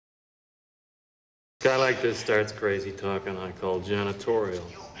Guy like this starts crazy talking I call janitorial.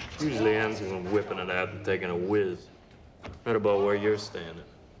 Usually ends with him whipping it out and taking a whiz. Right about where you're standing.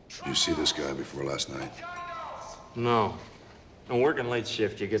 You see this guy before last night? No. And working late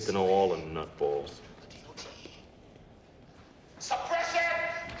shift, you get to know all the nutballs.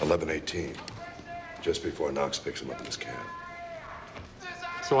 11:18, just before Knox picks him up in his cab.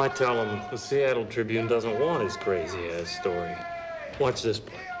 So I tell him the Seattle Tribune doesn't want his crazy-ass story. Watch this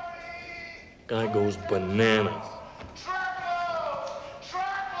part. Guy goes bananas.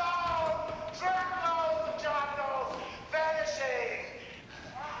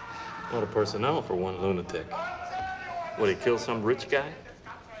 A lot of personnel for one lunatic. Would he kill some rich guy?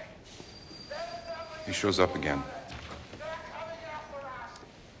 He shows up again.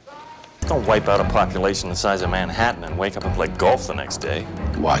 Don't wipe out a population the size of Manhattan and wake up and play golf the next day.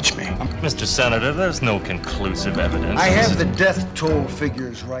 Watch me. Mr. Senator, there's no conclusive evidence. I have the death toll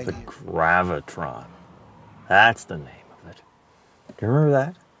figures right The here. Gravitron. That's the name of it. Do you remember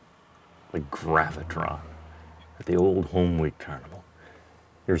that? The Gravitron. At the old Home Week Carnival.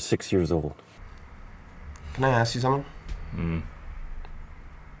 You're 6 years old. Can I ask you something?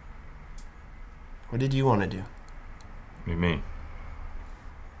 What did you want to do? What do you mean?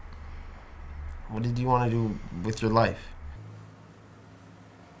 What did you want to do with your life?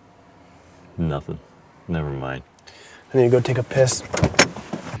 Nothing. Never mind. I need to go take a piss.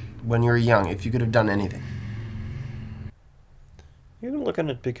 When you were young, if you could have done anything. You looking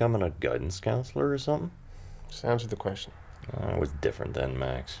at becoming a guidance counselor or something? Just answer the question. I was different then,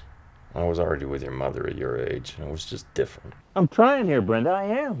 Max. I was already with your mother at your age. It was just different. I'm trying here, Brenda, I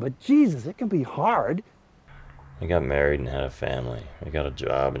am. But Jesus, it can be hard. You got married and had a family. You got a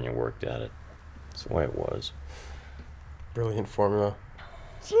job and you worked at it. That's the way it was. Brilliant formula.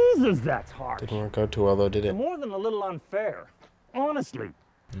 Jesus, that's hard. Didn't work out too well, though, did it? More than a little unfair. Honestly.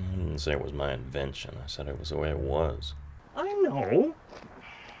 I didn't say it was my invention. I said it was the way it was. I know.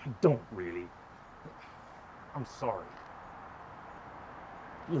 I don't really. I'm sorry.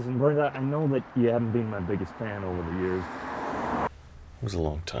 Listen, Brenda, I know that you haven't been my biggest fan over the years. It was a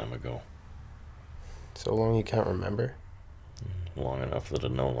long time ago. So long you can't remember? Long enough that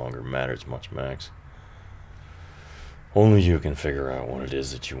it no longer matters much, Max. Only you can figure out what it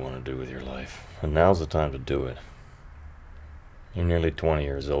is that you want to do with your life. And now's the time to do it. You're nearly 20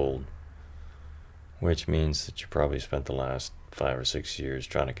 years old. Which means that you probably spent the last 5 or 6 years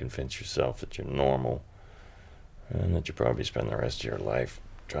trying to convince yourself that you're normal. And that you probably spend the rest of your life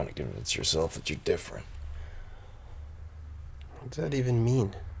trying to convince yourself that you're different. What does that even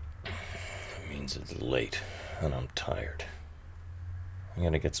mean? It means it's late, and I'm tired. I'm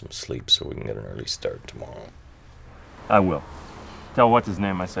gonna get some sleep so we can get an early start tomorrow. I will. Tell what's his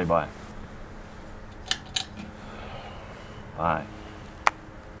name I say bye. Bye.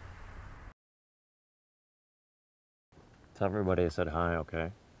 Tell everybody I said hi,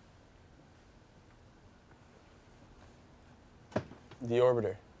 okay? The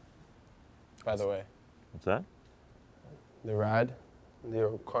Orbiter, by the way. What's that? The ride,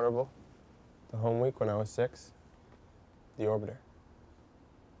 the carnival, the home week when I was 6. The Orbiter.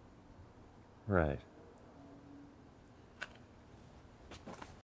 Right.